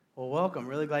Well, welcome.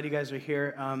 Really glad you guys are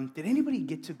here. Did anybody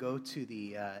get to go to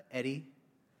the Eddy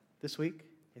this week?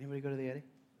 Anybody go to the Eddy?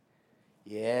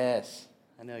 Yes,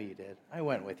 I know you did. I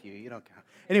went with you. You don't count.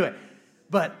 Anyway,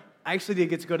 but I actually did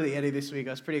get to go to the Eddy this week.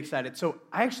 I was pretty excited. So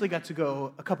I actually got to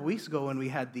go a couple weeks ago when we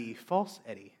had the false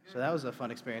Eddy. So that was a fun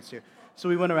experience too. So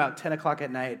we went about 10 o'clock at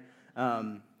night,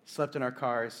 slept in our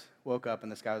cars, woke up,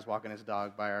 and this guy was walking his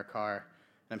dog by our car.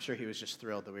 And I'm sure he was just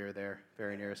thrilled that we were there,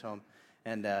 very near his home.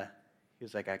 And he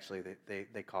was like, actually,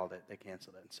 they called it. They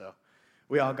canceled it. And so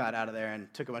we all got out of there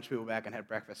and took a bunch of people back and had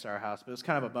breakfast at our house. But it was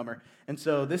kind of a bummer. And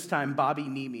so this time, Bobby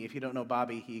Nemi, if you don't know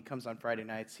Bobby, he comes on Friday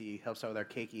nights. He helps out with our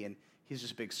keiki, and he's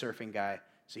just a big surfing guy.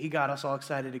 So he got us all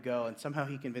excited to go, and somehow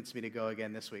he convinced me to go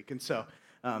again this week. And so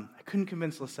I couldn't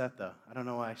convince Lisette, though. I don't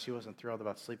know why she wasn't thrilled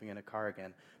about sleeping in a car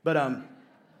again. But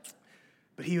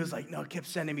he was like, no, kept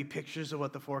sending me pictures of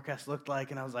what the forecast looked like.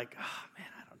 And I was like, oh, man,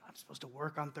 I don't know. I'm supposed to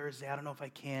work on Thursday. I don't know if I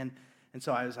can. And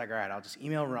so I was like, all right, I'll just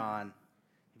email Ron.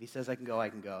 If he says I can go, I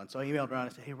can go. And so I emailed Ron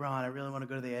and said, hey, Ron, I really want to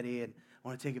go to the Eddy, and I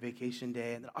want to take a vacation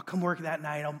day. And then I'll come work that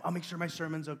night. I'll make sure my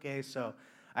sermon's okay. So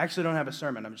I actually don't have a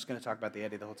sermon. I'm just going to talk about the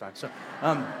Eddy the whole time. So,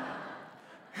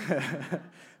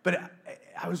 but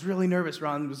I was really nervous.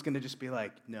 Ron was going to just be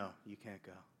like, no, you can't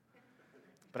go.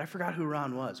 But I forgot who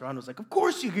Ron was. Ron was like, of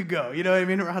course you could go. You know what I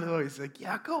mean? Ron was always like,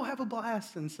 yeah, go, have a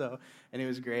blast. And it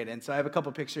was great. And so I have a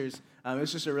couple pictures. It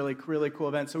was just a really, really cool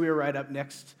event. So we were right up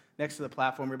next to the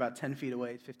platform. We were about 10 feet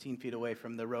away, 15 feet away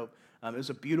from the rope. It was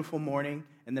a beautiful morning,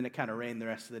 and then it kind of rained the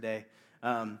rest of the day.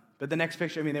 But the next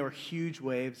picture, they were huge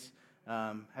waves.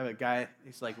 Have a guy,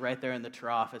 he's like right there in the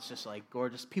trough. It's just like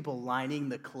gorgeous. People lining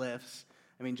the cliffs.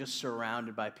 Just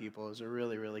surrounded by people. It was a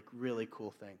really, really, really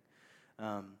cool thing.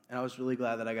 And I was really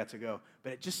glad that I got to go.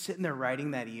 But just sitting there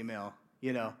writing that email,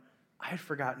 I had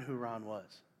forgotten who Ron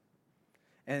was.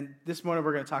 And this morning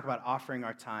we're going to talk about offering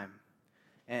our time.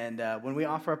 And when we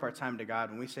offer up our time to God,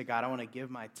 when we say, God, I want to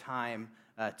give my time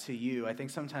to you, I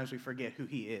think sometimes we forget who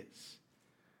he is.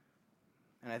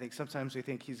 And I think sometimes we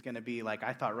think he's going to be like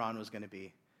I thought Ron was going to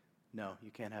be. No, you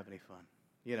can't have any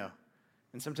fun,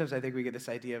 And sometimes I think we get this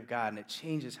idea of God, and it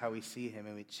changes how we see him,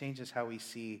 and it changes how we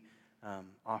see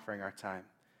offering our time.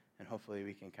 And hopefully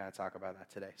we can kind of talk about that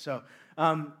today. So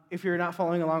if you're not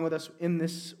following along with us, in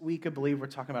this week of Believe, we're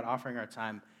talking about offering our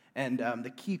time. And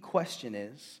the key question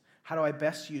is, how do I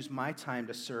best use my time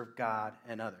to serve God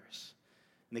and others?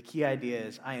 And the key idea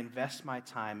is, I invest my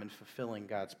time in fulfilling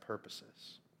God's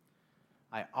purposes.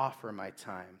 I offer my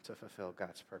time to fulfill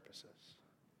God's purposes.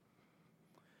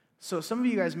 So some of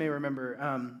you guys may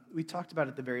remember, we talked about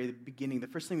at the very beginning, the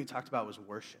first thing we talked about was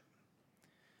worship.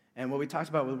 And what we talked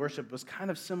about with worship was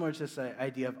kind of similar to this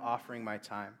idea of offering my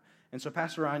time. And so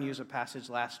Pastor Ron used a passage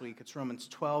last week. It's Romans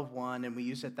 12:1, and we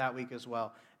used it that week as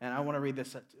well. And I want to read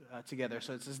this together.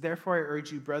 So it says, therefore I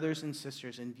urge you, brothers and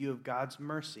sisters, in view of God's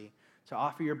mercy, to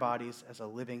offer your bodies as a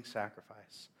living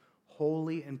sacrifice,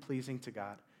 holy and pleasing to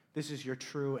God. This is your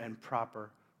true and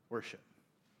proper worship.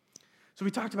 So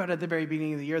we talked about at the very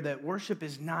beginning of the year that worship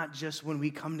is not just when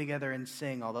we come together and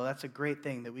sing, although that's a great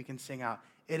thing that we can sing out.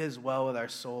 It is well with our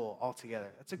soul altogether.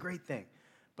 That's a great thing.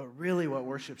 But really what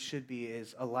worship should be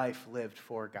is a life lived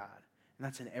for God. And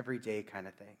that's an everyday kind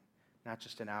of thing, not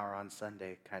just an hour on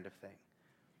Sunday kind of thing.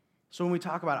 So when we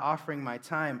talk about offering my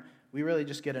time, we really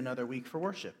just get another week for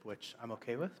worship, which I'm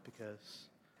okay with because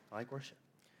I like worship.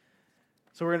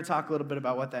 So we're going to talk a little bit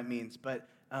about what that means. But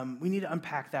we need to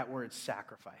unpack that word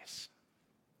sacrifice.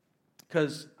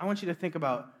 Because I want you to think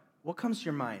about what comes to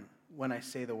your mind when I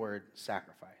say the word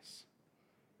sacrifice.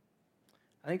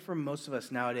 I think for most of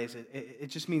us nowadays, it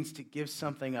just means to give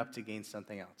something up to gain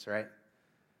something else, right?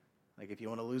 Like if you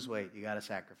want to lose weight, you got to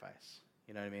sacrifice.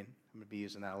 You know what I mean? I'm going to be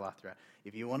using that a lot throughout.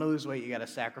 If you want to lose weight, you got to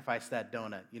sacrifice that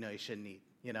donut, you shouldn't eat,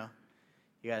 You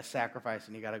got to sacrifice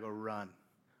and you got to go run.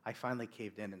 I finally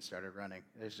caved in and started running.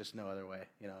 There's just no other way.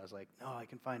 I was like, no, I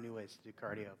can find new ways to do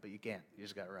cardio, but you can't. You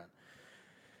just got to run.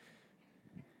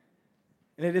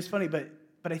 And it is funny, but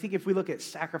I think if we look at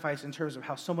sacrifice in terms of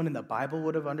how someone in the Bible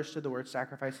would have understood the word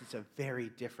sacrifice, it's a very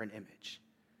different image.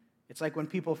 It's like when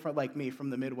people like me from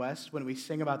the Midwest, when we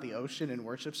sing about the ocean in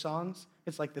worship songs,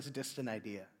 it's like this distant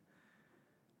idea.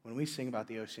 When we sing about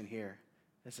the ocean here,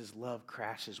 this is love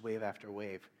crashes wave after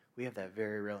wave. We have that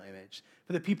very real image.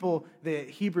 For the people, the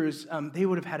Hebrews, they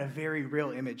would have had a very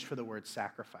real image for the word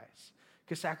sacrifice,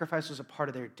 because sacrifice was a part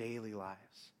of their daily lives.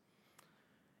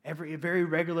 Very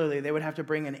regularly, they would have to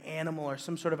bring an animal or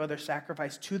some sort of other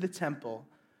sacrifice to the temple,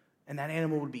 and that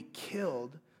animal would be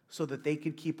killed so that they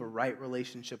could keep a right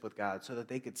relationship with God, so that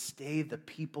they could stay the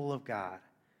people of God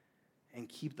and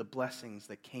keep the blessings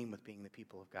that came with being the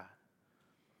people of God.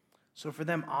 So for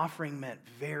them, offering meant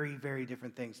very, very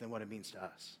different things than what it means to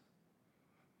us.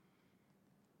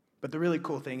 But the really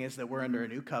cool thing is that we're under a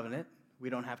new covenant. We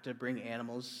don't have to bring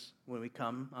animals when we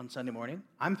come on Sunday morning.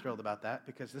 I'm thrilled about that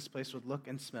because this place would look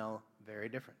and smell very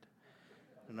different.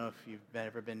 I don't know if you've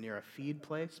ever been near a feed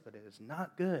place, but it is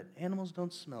not good. Animals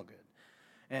don't smell good.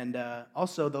 And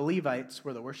also, the Levites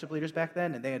were the worship leaders back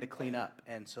then, and they had to clean up.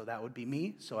 And so that would be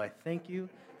me. So I thank you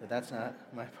that that's not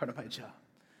part of my job.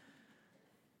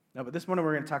 No, but this morning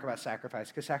we're going to talk about sacrifice,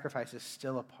 because sacrifice is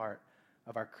still a part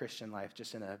of our Christian life,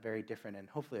 just in a very different and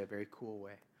hopefully a very cool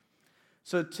way.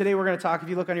 So today we're going to talk, if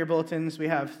you look on your bulletins, we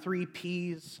have 3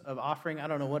 P's of offering. I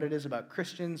don't know what it is about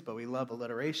Christians, but we love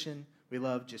alliteration. We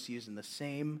love just using the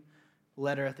same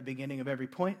letter at the beginning of every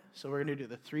point. So we're going to do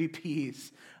the 3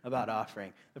 P's about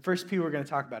offering. The first P we're going to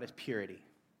talk about is purity.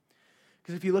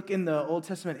 Because if you look in the Old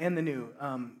Testament and the New,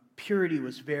 purity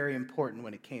was very important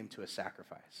when it came to a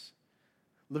sacrifice.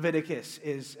 Leviticus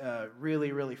is a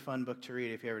really, really fun book to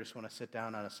read if you ever just want to sit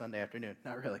down on a Sunday afternoon.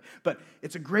 Not really. But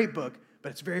it's a great book,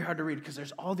 but it's very hard to read because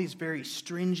there's all these very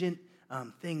stringent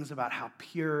things about how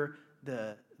pure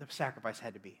the sacrifice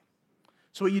had to be.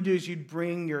 So what you do is you'd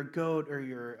bring your goat or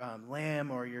your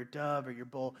lamb or your dove or your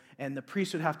bull, and the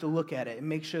priest would have to look at it and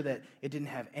make sure that it didn't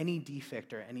have any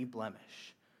defect or any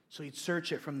blemish. So he'd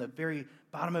search it from the very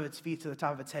bottom of its feet to the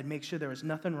top of its head, make sure there was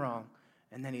nothing wrong,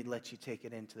 and then he'd let you take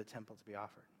it into the temple to be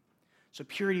offered. So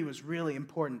purity was really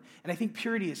important. And I think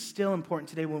purity is still important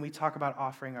today when we talk about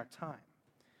offering our time.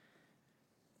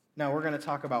 Now, we're going to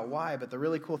talk about why, but the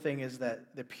really cool thing is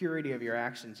that the purity of your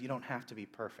actions, you don't have to be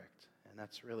perfect, and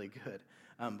that's really good.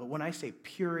 But when I say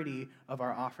purity of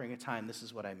our offering of time, this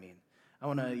is what I mean. I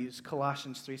want to use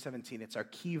Colossians 3:17. It's our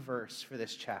key verse for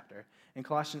this chapter. In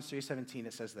Colossians 3:17,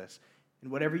 it says this: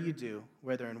 "And whatever you do,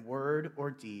 whether in word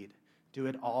or deed, do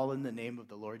it all in the name of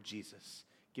the Lord Jesus,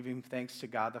 giving thanks to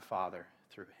God the Father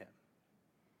through him."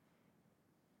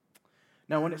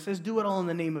 Now, when it says do it all in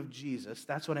the name of Jesus,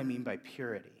 that's what I mean by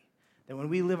purity. That when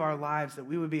we live our lives, that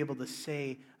we would be able to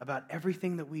say about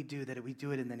everything that we do, that we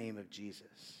do it in the name of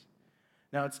Jesus.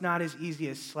 Now, it's not as easy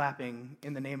as slapping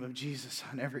in the name of Jesus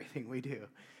on everything we do.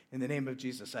 In the name of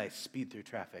Jesus, I speed through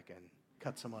traffic and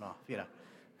cut someone off,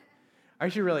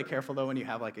 Aren't you really careful, though, when you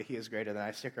have like a "He is greater than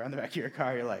I" sticker on the back of your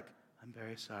car? You're like, "I'm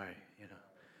very sorry,"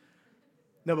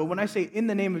 No, but when I say in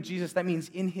the name of Jesus, that means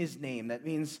in his name. That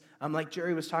means, like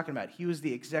Jerry was talking about, he was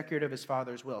the executor of his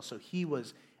Father's will. So he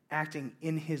was acting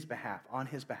in his behalf, on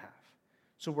his behalf.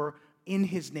 So we're in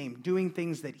his name, doing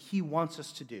things that he wants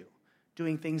us to do,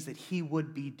 doing things that he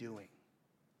would be doing.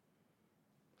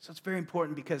 So it's very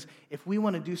important, because if we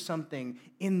want to do something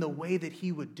in the way that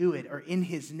he would do it or in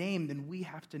his name, then we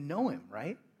have to know him,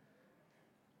 right?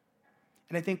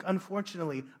 And I think,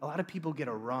 unfortunately, a lot of people get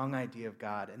a wrong idea of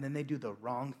God, and then they do the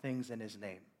wrong things in his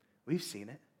name. We've seen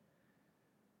it,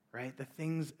 right? The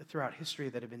things throughout history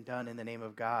that have been done in the name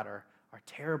of God are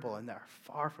terrible, and they're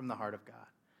far from the heart of God.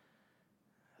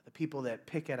 The people that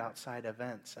picket outside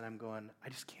events, and I'm going, I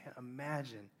just can't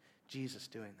imagine Jesus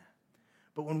doing that.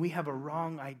 But when we have a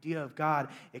wrong idea of God,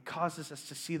 it causes us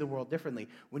to see the world differently.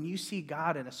 When you see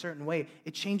God in a certain way,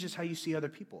 it changes how you see other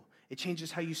people. It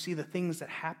changes how you see the things that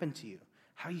happen to you.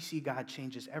 How you see God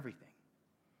changes everything.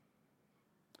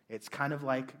 It's kind of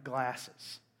like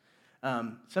glasses.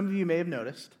 Some of you may have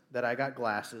noticed that I got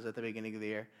glasses at the beginning of the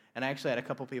year, and I actually had a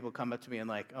couple people come up to me and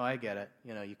like, "Oh, I get it.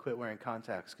 You quit wearing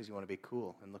contacts because you want to be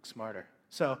cool and look smarter."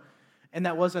 And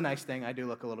that was a nice thing. I do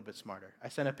look a little bit smarter. I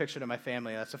sent a picture to my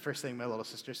family. That's the first thing my little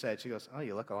sister said. She goes, "Oh,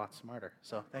 you look a lot smarter."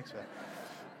 So thanks for that.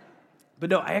 But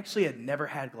no, I actually had never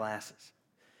had glasses.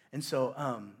 And so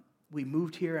we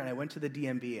moved here, and I went to the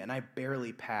DMV, and I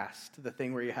barely passed the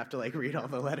thing where you have to read all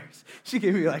the letters. She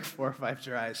gave me 4 or 5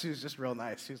 tries. She was just real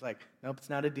nice. She was like, "Nope, it's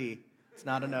not a D. It's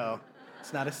not an O.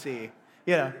 It's not a C."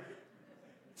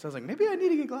 So I was like, maybe I need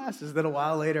to get glasses. Then a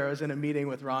while later, I was in a meeting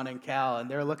with Ron and Cal, and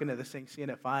they're looking at this thing, seeing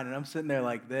it fine, and I'm sitting there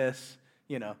like this,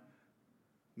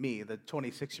 me, the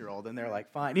 26-year-old, and they're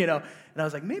like, fine, and I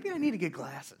was like, maybe I need to get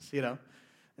glasses,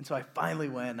 And so I finally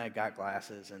went, and I got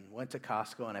glasses, and went to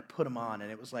Costco, and I put them on,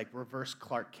 and it was like reverse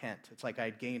Clark Kent. It's like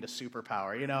I'd gained a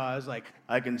superpower, I was like,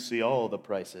 I can see all the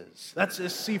prices. That's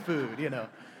just seafood,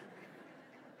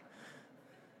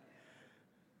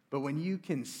 But when you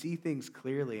can see things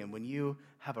clearly, and when you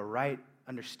have a right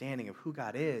understanding of who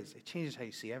God is, it changes how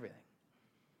you see everything.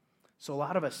 So a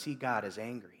lot of us see God as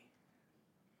angry.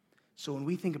 So when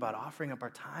we think about offering up our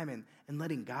time and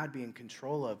letting God be in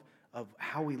control of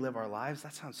how we live our lives,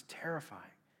 that sounds terrifying.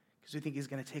 Because we think he's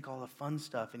going to take all the fun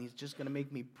stuff, and he's just going to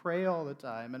make me pray all the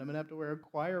time, and I'm going to have to wear a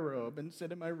choir robe and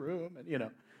sit in my room,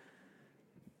 and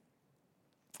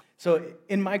So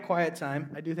in my quiet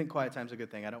time, I do think quiet time's a good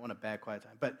thing. I don't want a bad quiet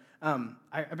time. But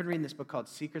I've been reading this book called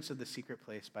Secrets of the Secret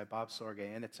Place by Bob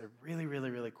Sorge, and it's a really, really,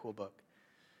 really cool book.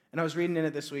 And I was reading in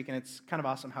it this week, and it's kind of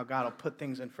awesome how God will put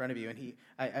things in front of you. And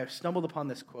I stumbled upon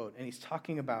this quote, and he's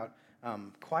talking about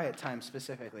quiet time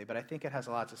specifically, but I think it has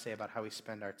a lot to say about how we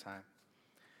spend our time.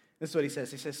 This is what he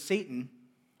says. He says, Satan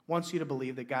wants you to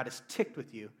believe that God is ticked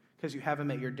with you because you haven't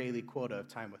met your daily quota of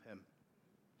time with him.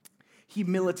 He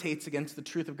militates against the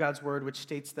truth of God's word, which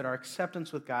states that our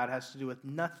acceptance with God has to do with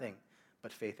nothing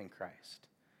but faith in Christ.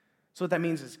 So what that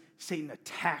means is Satan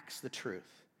attacks the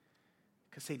truth,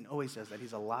 because Satan always does that.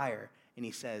 He's a liar, and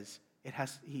he says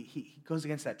he goes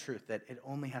against that truth, that it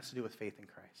only has to do with faith in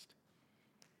Christ.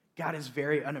 God is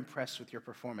very unimpressed with your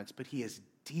performance, but he is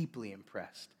deeply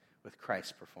impressed with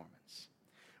Christ's performance.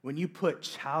 When you put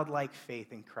childlike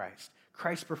faith in Christ,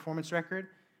 Christ's performance record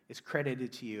is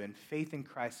credited to you, and faith in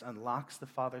Christ unlocks the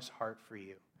Father's heart for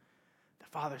you. The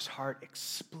Father's heart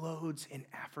explodes in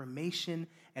affirmation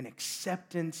and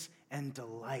acceptance and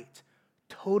delight,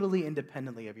 totally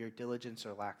independently of your diligence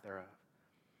or lack thereof.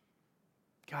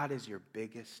 God is your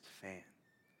biggest fan.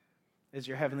 As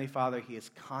your Heavenly Father, he is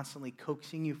constantly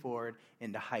coaxing you forward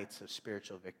into heights of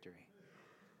spiritual victory.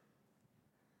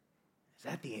 Is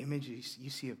that the image you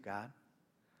see of God?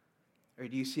 Or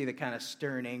do you see the kind of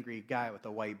stern, angry guy with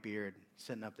a white beard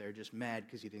sitting up there just mad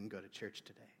because you didn't go to church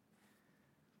today?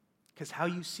 Because how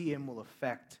you see him will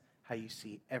affect how you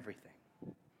see everything.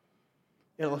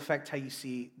 It'll affect how you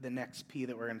see the next P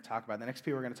that we're going to talk about. The next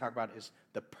P we're going to talk about is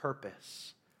the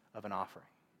purpose of an offering.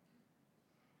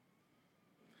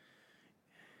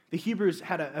 The Hebrews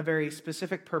had a very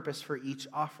specific purpose for each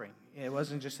offering. It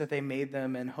wasn't just that they made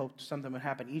them and hoped something would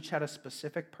happen. Each had a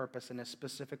specific purpose and a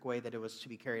specific way that it was to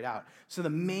be carried out. So the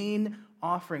main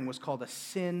offering was called a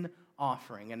sin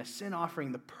offering. And a sin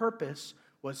offering, the purpose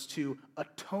was to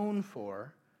atone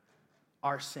for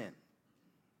our sin,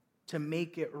 to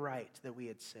make it right that we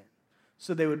had sinned.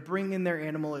 So they would bring in their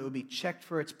animal, it would be checked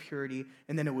for its purity,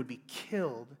 and then it would be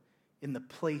killed in the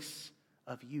place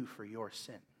of you for your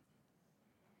sin.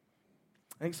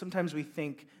 I think sometimes we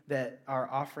think that our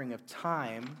offering of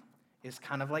time is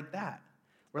kind of like that.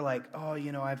 We're like, oh,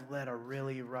 I've led a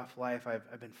really rough life.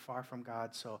 I've been far from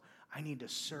God, so I need to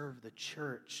serve the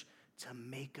church to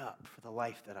make up for the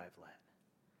life that I've led.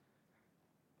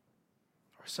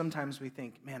 Or sometimes we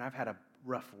think, man, I've had a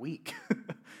rough week,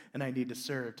 and I need to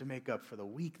serve to make up for the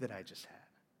week that I just had.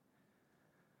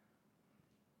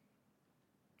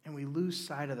 And we lose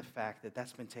sight of the fact that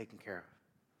that's been taken care of.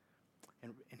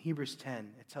 In Hebrews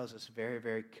 10, it tells us very,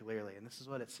 very clearly, and this is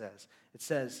what it says. It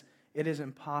says, it is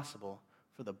impossible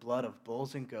for the blood of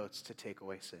bulls and goats to take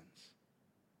away sins.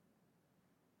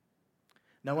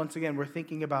 Now, once again, we're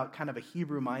thinking about kind of a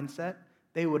Hebrew mindset.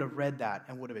 They would have read that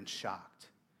and would have been shocked.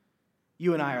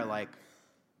 You and I are like,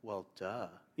 well, duh,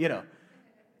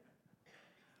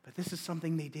 But this is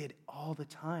something they did all the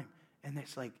time, and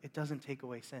it's like, it doesn't take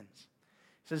away sins.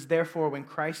 It says, therefore, when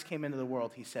Christ came into the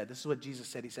world, he said, this is what Jesus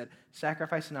said. He said,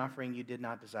 sacrifice and offering you did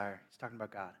not desire. He's talking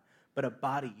about God. But a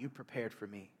body you prepared for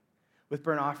me. With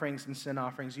burnt offerings and sin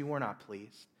offerings you were not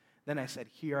pleased. Then I said,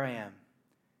 here I am.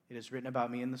 It is written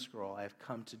about me in the scroll. I have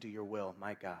come to do your will,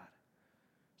 my God.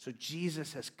 So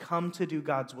Jesus has come to do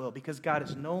God's will because God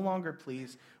is no longer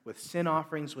pleased with sin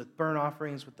offerings, with burnt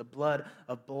offerings, with the blood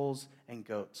of bulls and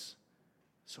goats.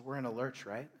 So we're in a lurch,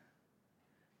 right?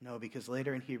 No, because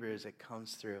later in Hebrews it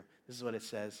comes through. This is what it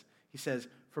says. He says,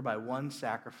 for by one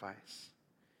sacrifice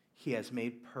he has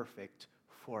made perfect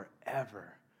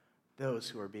forever those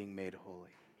who are being made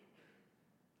holy.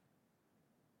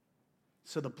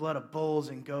 So the blood of bulls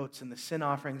and goats and the sin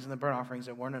offerings and the burnt offerings,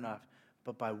 that weren't enough.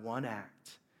 But by one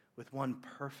act, with one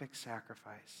perfect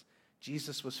sacrifice,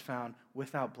 Jesus was found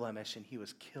without blemish and he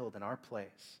was killed in our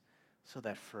place so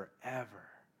that forever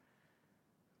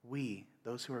we,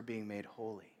 those who are being made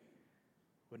holy,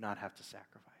 would not have to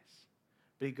sacrifice.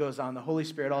 But he goes on, the Holy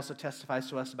Spirit also testifies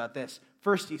to us about this.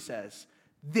 First he says,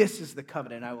 this is the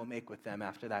covenant I will make with them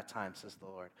after that time, says the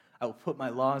Lord. I will put my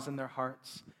laws in their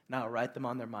hearts, and I will write them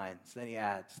on their minds. Then he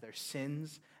adds, their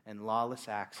sins and lawless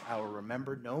acts I will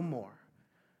remember no more.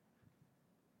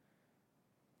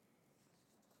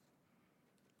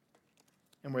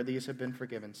 And where these have been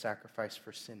forgiven, sacrifice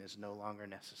for sin is no longer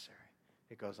necessary.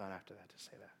 It goes on after that to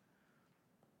say that.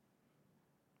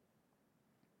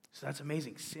 So that's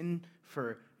amazing.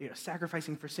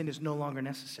 Sacrificing for sin is no longer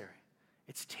necessary.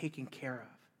 It's taken care of.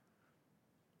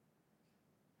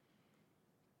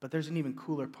 But there's an even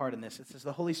cooler part in this. It says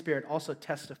the Holy Spirit also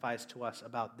testifies to us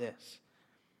about this.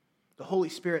 The Holy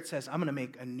Spirit says, I'm going to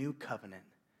make a new covenant.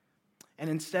 And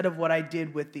instead of what I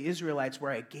did with the Israelites,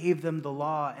 where I gave them the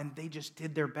law and they just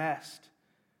did their best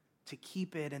to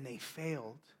keep it and they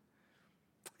failed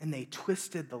and they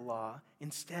twisted the law,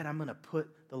 instead I'm going to put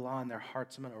the law in their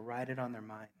hearts. I'm going to write it on their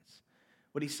minds.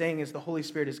 What he's saying is the Holy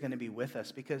Spirit is going to be with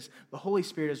us because the Holy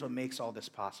Spirit is what makes all this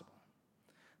possible.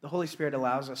 The Holy Spirit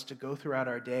allows us to go throughout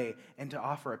our day and to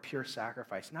offer a pure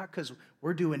sacrifice, not because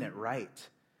we're doing it right,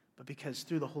 but because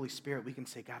through the Holy Spirit we can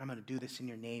say, God, I'm going to do this in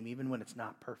your name, even when it's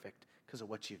not perfect because of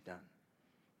what you've done.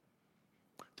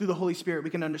 Through the Holy Spirit, we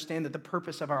can understand that the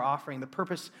purpose of our offering, the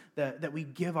purpose that we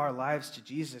give our lives to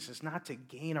Jesus is not to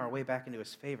gain our way back into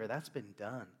his favor. That's been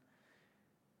done.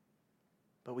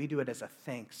 But we do it as a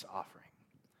thanks offering.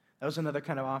 That was another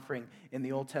kind of offering in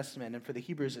the Old Testament. And for the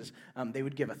Hebrews, is they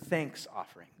would give a thanks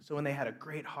offering. So when they had a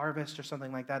great harvest or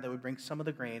something like that, they would bring some of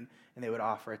the grain and they would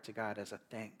offer it to God as a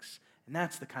thanks. And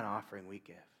that's the kind of offering we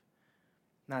give.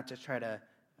 Not to try to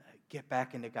get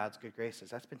back into God's good graces.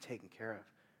 That's been taken care of.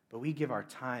 But we give our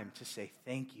time to say,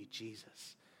 thank you,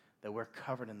 Jesus, that we're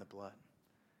covered in the blood.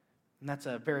 And that's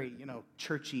a very,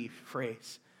 churchy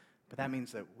phrase. But that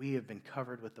means that we have been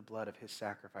covered with the blood of his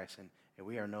sacrifice, and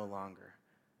we are no longer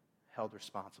held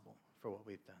responsible for what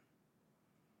we've done.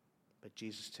 But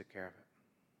Jesus took care of it.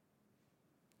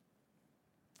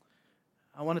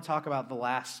 I want to talk about the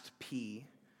last P.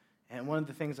 And one of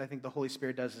the things I think the Holy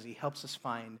Spirit does is he helps us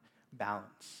find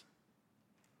balance.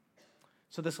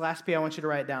 So this last P, I want you to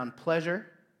write down pleasure.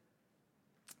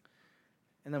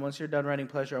 And then once you're done writing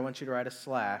pleasure, I want you to write a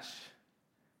slash.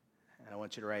 And I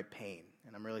want you to write pain.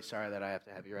 And I'm really sorry that I have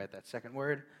to have you write that second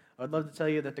word. I would love to tell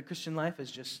you that the Christian life is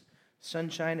just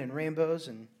sunshine and rainbows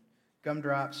and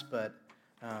gumdrops, but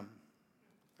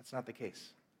that's not the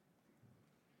case.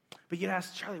 But you'd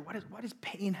ask, Charlie, why does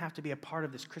pain have to be a part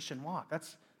of this Christian walk? That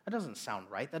doesn't sound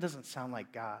right. That doesn't sound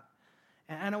like God.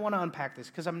 And I want to unpack this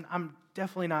because I'm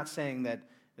definitely not saying that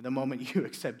the moment you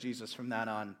accept Jesus from that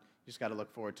on, you just got to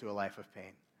look forward to a life of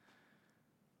pain.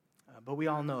 But we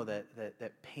all know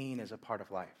that pain is a part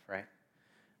of life, right?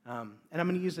 And I'm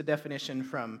going to use the definition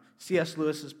from C.S.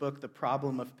 Lewis's book, The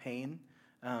Problem of Pain.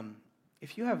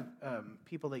 If you have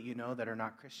people that you know that are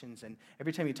not Christians, and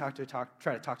every time you try to talk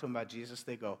to them about Jesus,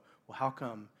 they go, well, how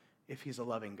come if he's a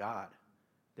loving God,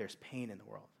 there's pain in the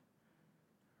world?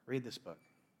 Read this book.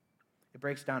 It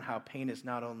breaks down how pain is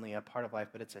not only a part of life,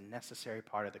 but it's a necessary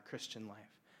part of the Christian life.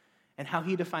 And how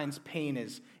he defines pain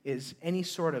is any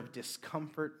sort of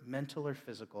discomfort, mental or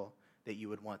physical, that you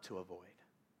would want to avoid.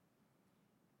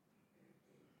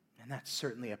 And that's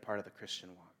certainly a part of the Christian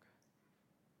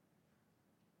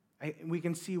walk. We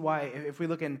can see why, if we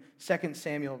look in 2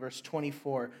 Samuel verse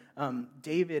 24,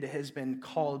 David has been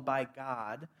called by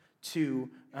God to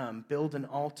build an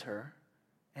altar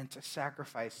and to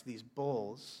sacrifice these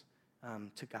bulls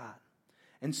to God.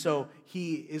 And so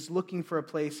he is looking for a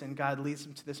place, and God leads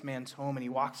him to this man's home, and he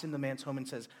walks into the man's home and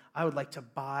says, I would like to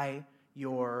buy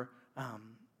your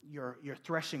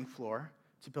threshing floor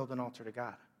to build an altar to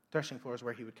God. Threshing floor is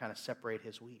where he would kind of separate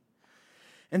his wheat.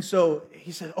 And so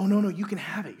he said, oh, no, you can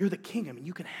have it. You're the king. I mean,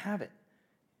 you can have it.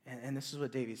 And this is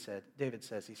what David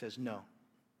says. He says, no.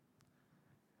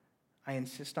 I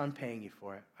insist on paying you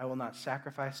for it. I will not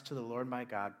sacrifice to the Lord my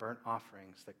God burnt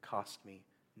offerings that cost me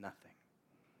nothing.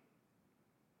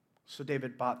 So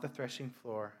David bought the threshing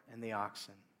floor and the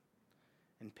oxen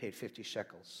and paid 50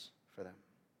 shekels for them.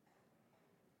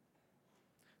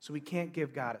 So we can't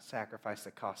give God a sacrifice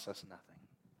that costs us nothing.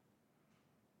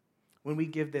 When we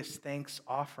give this thanks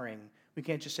offering, we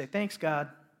can't just say, thanks, God,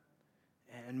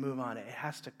 and move on. It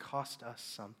has to cost us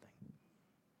something.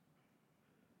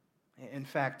 In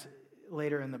fact,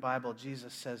 later in the Bible,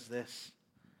 Jesus says this.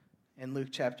 In Luke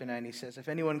chapter 9, he says, if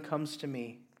anyone comes to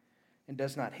me and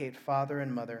does not hate father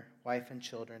and mother, wife and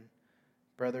children,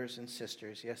 brothers and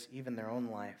sisters, yes, even their own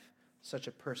life, such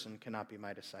a person cannot be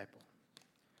my disciple.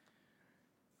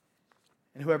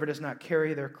 And whoever does not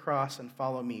carry their cross and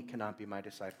follow me cannot be my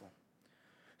disciple.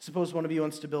 Suppose one of you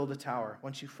wants to build a tower.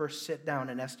 Once you first sit down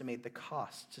and estimate the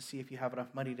cost to see if you have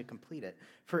enough money to complete it.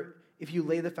 For if you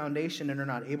lay the foundation and are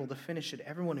not able to finish it,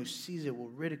 everyone who sees it will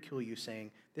ridicule you,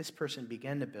 saying, this person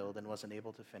began to build and wasn't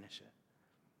able to finish it.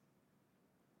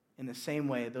 In the same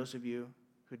way, those of you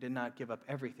who did not give up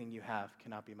everything you have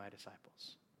cannot be my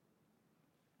disciples.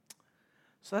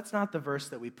 So that's not the verse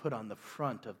that we put on the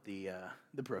front of the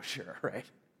brochure, right?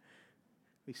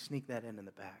 We sneak that in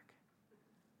the back.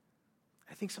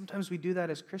 I think sometimes we do that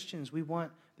as Christians. We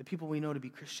want the people we know to be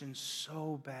Christians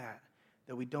so bad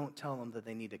that we don't tell them that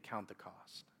they need to count the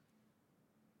cost.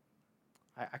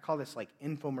 I call this like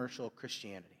infomercial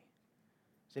Christianity.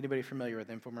 Is anybody familiar with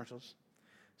infomercials?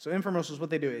 So infomercials, what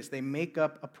they do is they make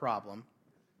up a problem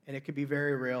And it could be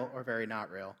very real or very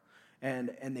not real. And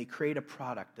they create a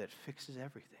product that fixes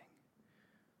everything.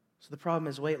 So the problem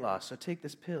is weight loss. So take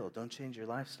this pill. Don't change your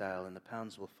lifestyle and the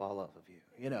pounds will fall off of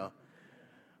you.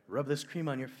 Rub this cream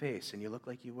on your face and you look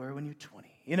like you were when you're 20.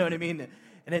 You know what I mean?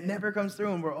 And it never comes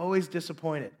through and we're always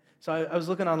disappointed. So I was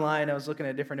looking online, I was looking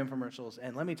at different infomercials,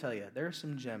 and let me tell you, there are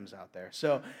some gems out there.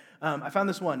 So I found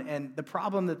this one, and the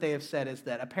problem that they have said is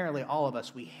that apparently all of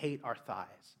us, we hate our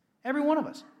thighs. Every one of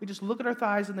us. We just look at our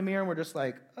thighs in the mirror and we're just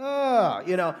like,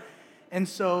 oh. And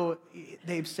so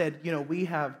they've said, we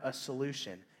have a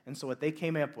solution. And so what they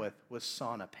came up with was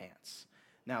sauna pants.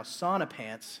 Now, sauna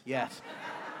pants, yes.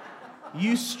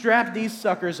 You strap these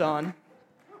suckers on,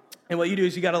 and what you do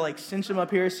is you got to cinch them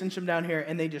up here, cinch them down here,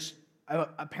 and they just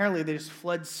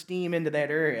flood steam into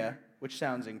that area, which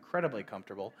sounds incredibly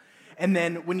comfortable. And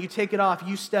then when you take it off,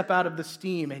 you step out of the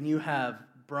steam and you have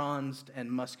bronzed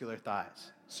and muscular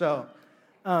thighs. So,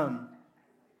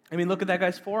 look at that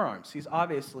guy's forearms. He's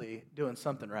obviously doing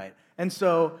something right. And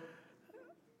so,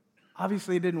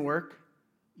 obviously it didn't work.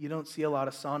 You don't see a lot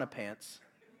of sauna pants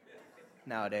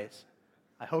nowadays.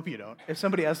 I hope you don't. If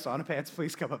somebody has sauna pants,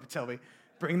 please come up and tell me.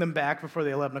 Bring them back before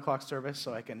the 11 o'clock service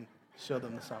so I can show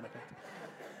them the sauna pants.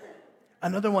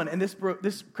 Another one, and this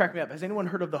cracked me up. Has anyone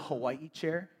heard of the Hawaii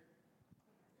chair?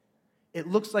 It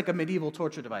looks like a medieval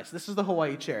torture device. This is the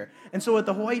Hawaii chair. And so what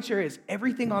the Hawaii chair is,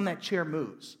 everything on that chair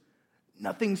moves.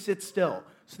 Nothing sits still.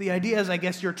 So the idea is, I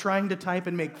guess, you're trying to type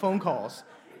and make phone calls,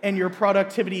 and your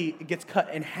productivity gets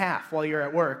cut in half while you're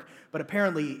at work, but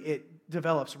apparently it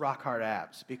develops rock-hard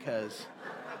abs because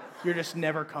you're just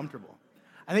never comfortable.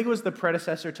 I think it was the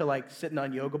predecessor to, sitting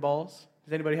on yoga balls.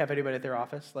 Does anybody have anybody at their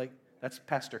office? That's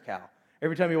Pastor Cal.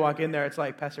 Every time you walk in there, it's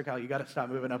like, Pastor Cal, you got to stop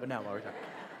moving up and down while we're talking.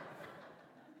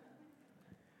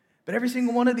 But every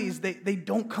single one of these, they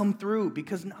don't come through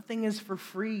because nothing is for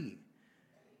free.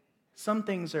 Some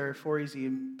things are for easy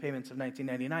payments of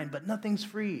 $19.99, but nothing's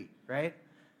free, right?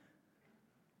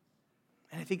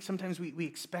 And I think sometimes we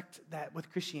expect that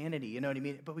with Christianity, you know what I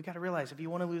mean? But we got to realize if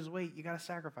you want to lose weight, you got to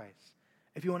sacrifice.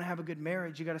 If you want to have a good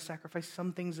marriage, you got to sacrifice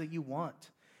some things that you want.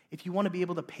 If you want to be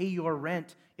able to pay your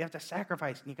rent, you have to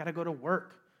sacrifice, and you got to go to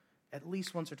work at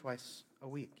least once or twice a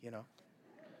week,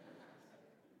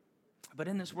 But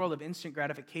in this world of instant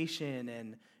gratification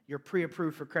and you're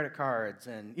pre-approved for credit cards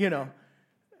and,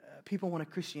 people want a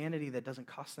Christianity that doesn't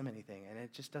cost them anything, and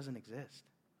it just doesn't exist.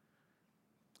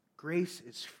 Grace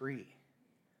is free.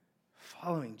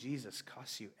 Following Jesus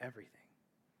costs you everything.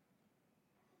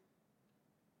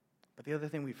 But the other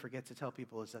thing we forget to tell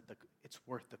people is that it's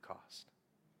worth the cost.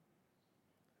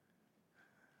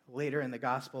 Later in the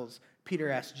Gospels,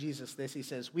 Peter asked Jesus this. He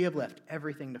says, "We have left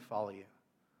everything to follow you.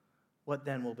 What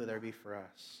then will there be for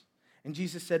us?" And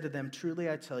Jesus said to them, "Truly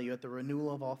I tell you, at the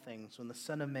renewal of all things, when the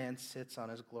Son of Man sits on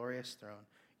his glorious throne,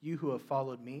 you who have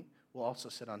followed me will also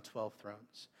sit on 12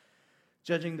 thrones,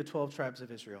 judging the 12 tribes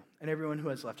of Israel. And everyone who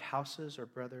has left houses or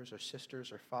brothers or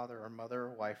sisters or father or mother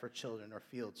or wife or children or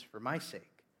fields for my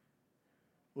sake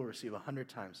will receive 100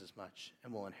 times as much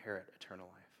and will inherit eternal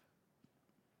life."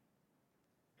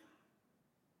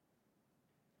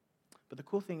 But the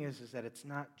cool thing is that it's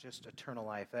not just eternal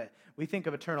life. We think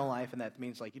of eternal life, and that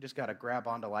means you just got to grab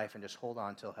onto life and just hold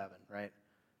on till heaven, right?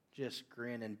 Just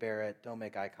grin and bear it, don't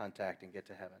make eye contact, and get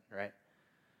to heaven, right?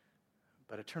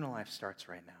 But eternal life starts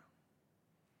right now.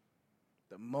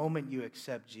 The moment you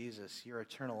accept Jesus, your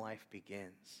eternal life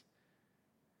begins,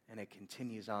 and it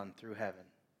continues on through heaven.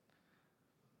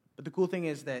 But the cool thing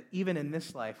is that even in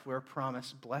this life, we're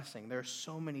promised blessing. There are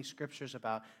so many scriptures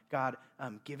about God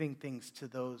giving things to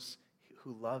those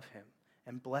who love him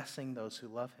and blessing those who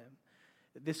love him.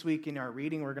 This week in our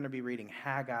reading, we're going to be reading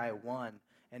Haggai 1.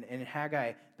 And in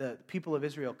Haggai, the people of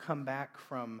Israel come back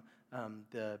from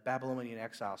the Babylonian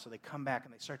exile. So they come back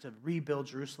and they start to rebuild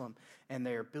Jerusalem, and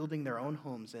they're building their own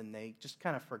homes, and they just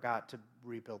kind of forgot to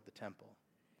rebuild the temple.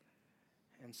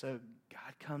 And so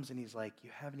God comes and he's like,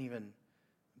 "You haven't even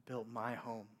built my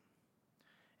home."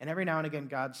 And every now and again,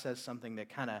 God says something that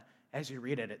kind of, as you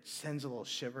read it, it sends a little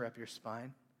shiver up your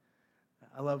spine.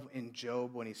 I love in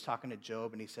Job when he's talking to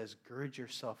Job and he says, "Gird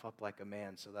yourself up like a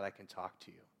man so that I can talk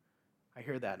to you." I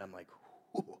hear that and I'm like,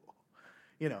 "Ooh."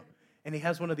 And he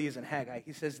has one of these in Haggai.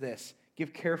 He says this,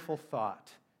 "Give careful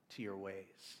thought to your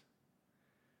ways.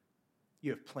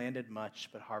 You have planted much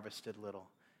but harvested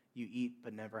little. You eat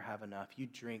but never have enough. You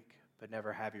drink but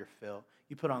never have your fill.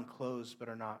 You put on clothes but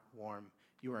are not warm.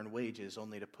 You earn wages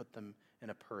only to put them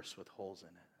in a purse with holes in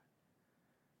it."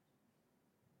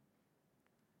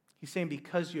 He's saying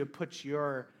because you have put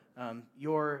your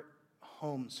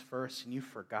homes first and you've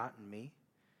forgotten me,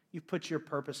 you've put your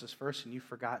purposes first and you've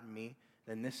forgotten me,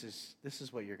 then this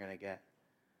is what you're going to get.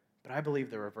 But I believe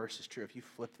the reverse is true. If you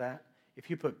flip that, if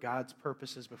you put God's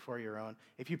purposes before your own,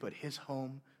 if you put his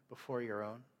home before your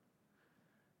own,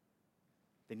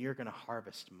 then you're going to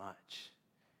harvest much.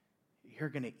 You're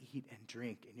going to eat and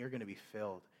drink, and you're going to be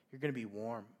filled. You're going to be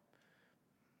warm.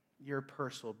 Your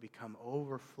purse will become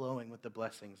overflowing with the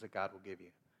blessings that God will give you.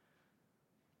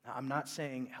 Now, I'm not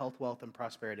saying health, wealth, and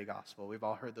prosperity gospel. We've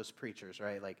all heard those preachers,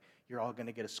 right? Like, you're all going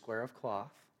to get a square of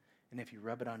cloth, and if you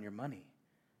rub it on your money,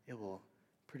 it will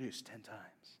produce 10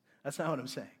 times. That's not what I'm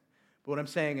saying. But what I'm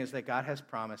saying is that God has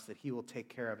promised that he will take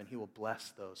care of and he will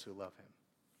bless those who love him.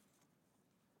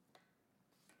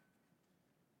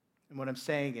 And what I'm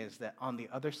saying is that on the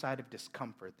other side of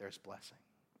discomfort, there's blessing.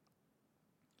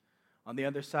 On the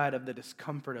other side of the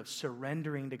discomfort of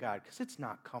surrendering to God, because it's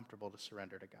not comfortable to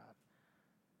surrender to God.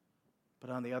 But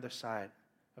on the other side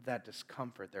of that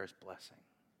discomfort, there's blessing.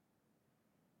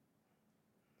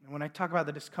 And when I talk about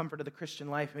the discomfort of the Christian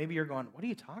life, maybe you're going, what are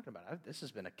you talking about? This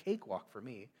has been a cakewalk for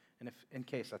me. And if in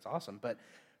case, that's awesome. But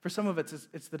for some of it,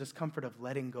 it's the discomfort of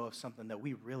letting go of something that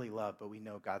we really love, but we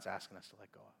know God's asking us to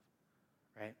let go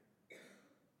of, right?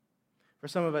 For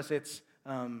some of us, it's,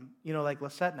 like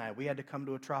Lisette and I, we had to come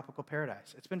to a tropical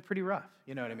paradise. It's been pretty rough,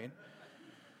 you know what I mean?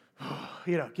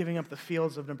 Giving up the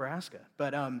fields of Nebraska.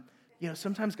 But,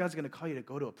 sometimes God's going to call you to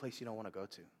go to a place you don't want to go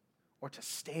to, or to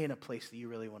stay in a place that you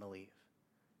really want to leave.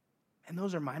 And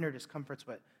those are minor discomforts,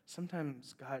 but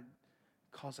sometimes God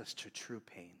calls us to true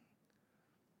pain.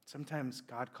 Sometimes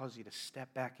God calls you to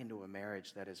step back into a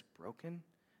marriage that is broken,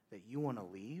 that you want to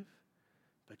leave,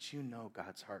 but you know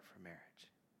God's heart for marriage.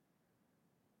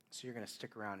 So you're going to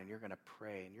stick around and you're going to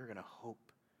pray and you're going to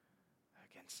hope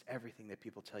against everything that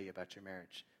people tell you about your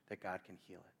marriage that God can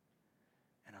heal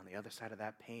it. And on the other side of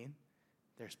that pain,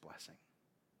 there's blessing.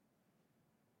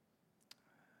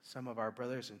 Some of our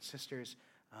brothers and sisters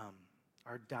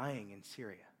are dying in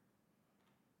Syria.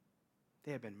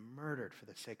 They have been murdered for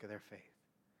the sake of their faith.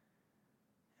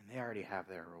 And they already have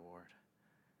their reward.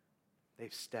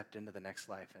 They've stepped into the next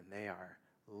life and they are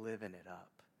living it up.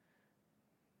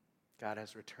 God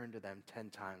has returned to them 10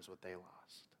 times what they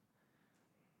lost.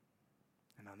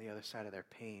 And on the other side of their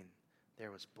pain,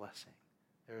 there was blessing.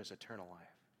 There was eternal life.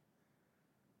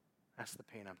 That's the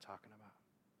pain I'm talking about.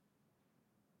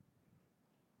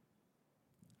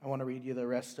 I want to read you the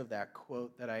rest of that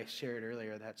quote that I shared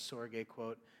earlier, that Sorge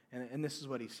quote. And this is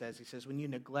what he says. He says, when you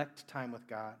neglect time with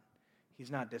God,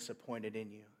 he's not disappointed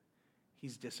in you.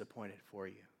 He's disappointed for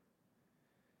you.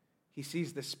 He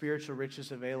sees the spiritual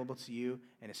riches available to you,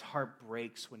 and his heart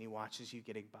breaks when he watches you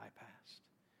getting bypassed.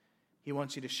 He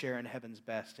wants you to share in heaven's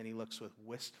best, and he looks with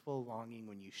wistful longing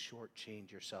when you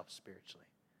shortchange yourself spiritually.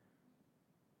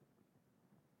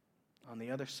 On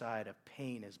the other side of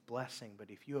pain is blessing, but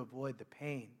if you avoid the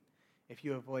pain, if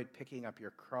you avoid picking up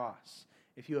your cross,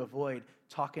 if you avoid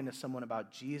talking to someone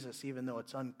about Jesus even though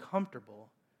it's uncomfortable,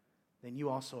 then you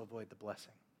also avoid the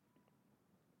blessing.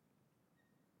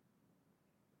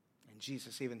 And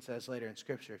Jesus even says later in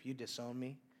Scripture, if you disown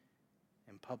me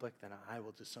in public, then I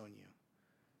will disown you.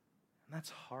 And that's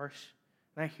harsh.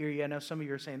 And I hear you. I know some of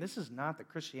you are saying, this is not the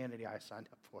Christianity I signed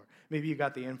up for. Maybe you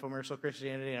got the infomercial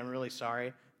Christianity, and I'm really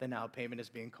sorry that now payment is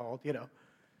being called, But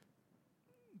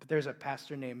there's a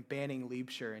pastor named Banning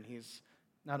Liebscher, and he's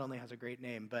not only has a great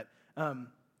name, but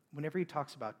whenever he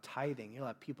talks about tithing, he'll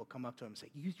have people come up to him and say,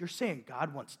 you're saying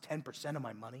God wants 10% of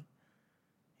my money?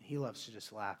 And he loves to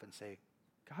just laugh and say,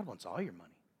 God wants all your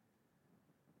money.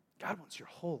 God wants your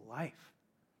whole life.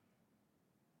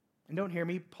 And don't hear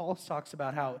me, Paul talks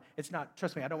about how it's not,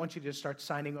 trust me, I don't want you to just start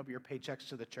signing over your paychecks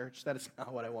to the church. That is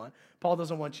not what I want. Paul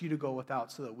doesn't want you to go without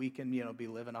so that we can, be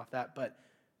living off that. But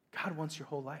God wants your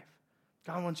whole life.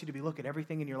 God wants you to look at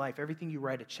everything in your life, everything you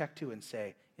write a check to and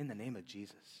say, in the name of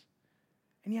Jesus.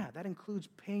 And yeah, that includes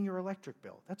paying your electric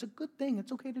bill. That's a good thing.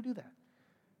 It's okay to do that.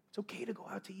 It's okay to go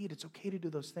out to eat. It's okay to do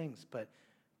those things. But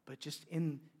just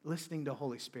in listening to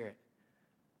Holy Spirit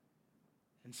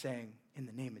and saying, in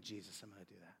the name of Jesus, I'm going to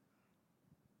do that.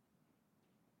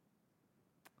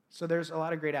 So there's a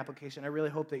lot of great application. I really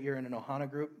hope that you're in an Ohana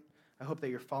group. I hope that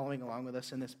you're following along with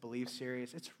us in this Believe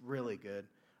series. It's really good.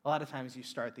 A lot of times you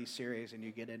start these series and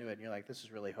you get into it and you're like, this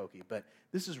is really hokey, but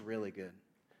this is really good.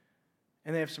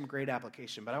 And they have some great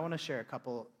application, but I want to share a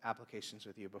couple applications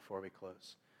with you before we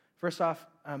close. First off,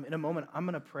 in a moment, I'm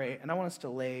going to pray, and I want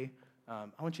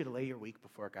you to lay your week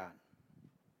before God.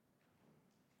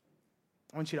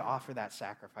 I want you to offer that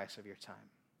sacrifice of your time,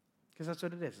 because that's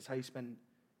what it is. It's how you spend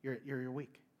your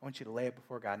week. I want you to lay it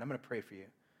before God, and I'm going to pray for you.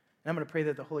 And I'm going to pray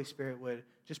that the Holy Spirit would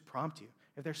just prompt you.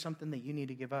 If there's something that you need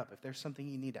to give up, if there's something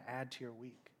you need to add to your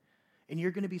week, and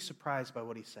you're going to be surprised by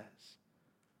what he says.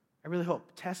 I really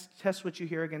hope. Test what you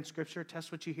hear against Scripture.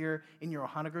 Test what you hear in your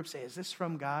Ohana group. Say, is this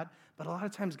from God? But a lot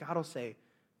of times God will say,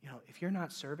 if you're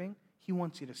not serving, he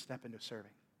wants you to step into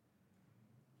serving.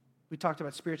 We talked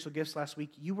about spiritual gifts last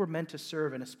week. You were meant to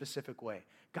serve in a specific way.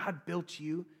 God built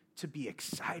you to be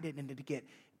excited and to get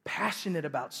passionate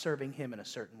about serving him in a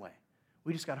certain way.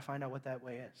 We just got to find out what that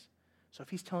way is. So if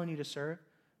he's telling you to serve,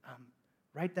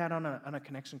 write that on a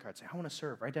connection card. Say, I want to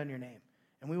serve. Write down your name.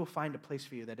 And we will find a place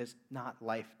for you that is not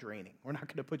life-draining. We're not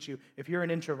going to put you, if you're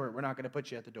an introvert, we're not going to put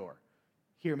you at the door.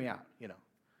 Hear me out,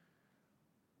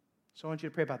 So I want you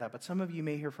to pray about that. But some of you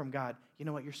may hear from God, you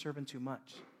know what, you're serving too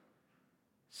much.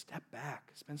 Step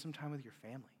back. Spend some time with your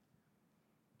family.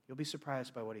 You'll be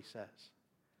surprised by what he says.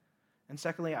 And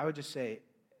secondly, I would just say,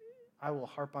 I will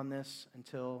harp on this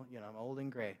until, I'm old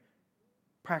and gray.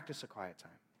 Practice a quiet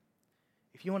time.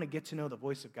 If you want to get to know the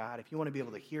voice of God, if you want to be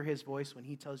able to hear his voice when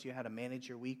he tells you how to manage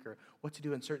your week or what to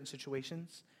do in certain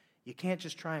situations, you can't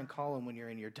just try and call him when you're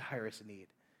in your direst need.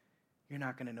 You're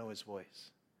not going to know his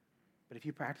voice. But if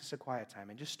you practice a quiet time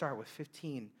and just start with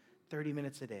 15, 30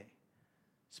 minutes a day,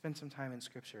 spend some time in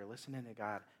Scripture, listening to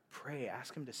God, pray,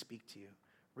 ask him to speak to you,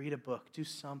 read a book, do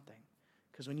something.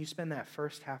 Because when you spend that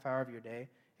first half hour of your day,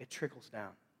 it trickles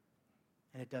down.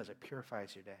 And it does. It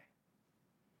purifies your day.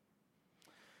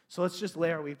 So let's just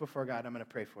lay our week before God. I'm going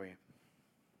to pray for you.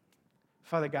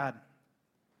 Father God,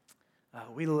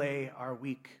 we lay our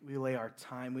week, we lay our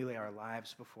time, we lay our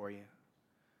lives before you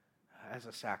as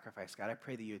a sacrifice. God, I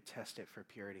pray that you would test it for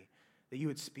purity, that you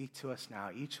would speak to us now,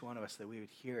 each one of us, that we would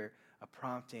hear a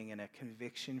prompting and a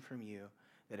conviction from you,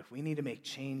 that if we need to make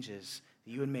changes,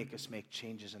 that you would make us make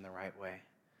changes in the right way,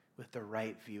 with the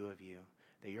right view of you,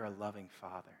 that you're a loving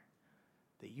Father,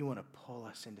 that you want to pull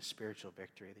us into spiritual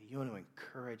victory, that you want to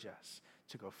encourage us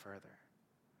to go further.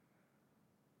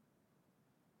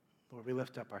 Lord, we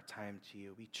lift up our time to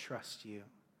you. We trust you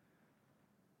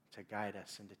to guide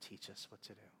us and to teach us what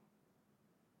to do.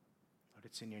 Lord,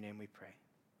 it's in your name we pray.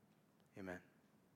 Amen.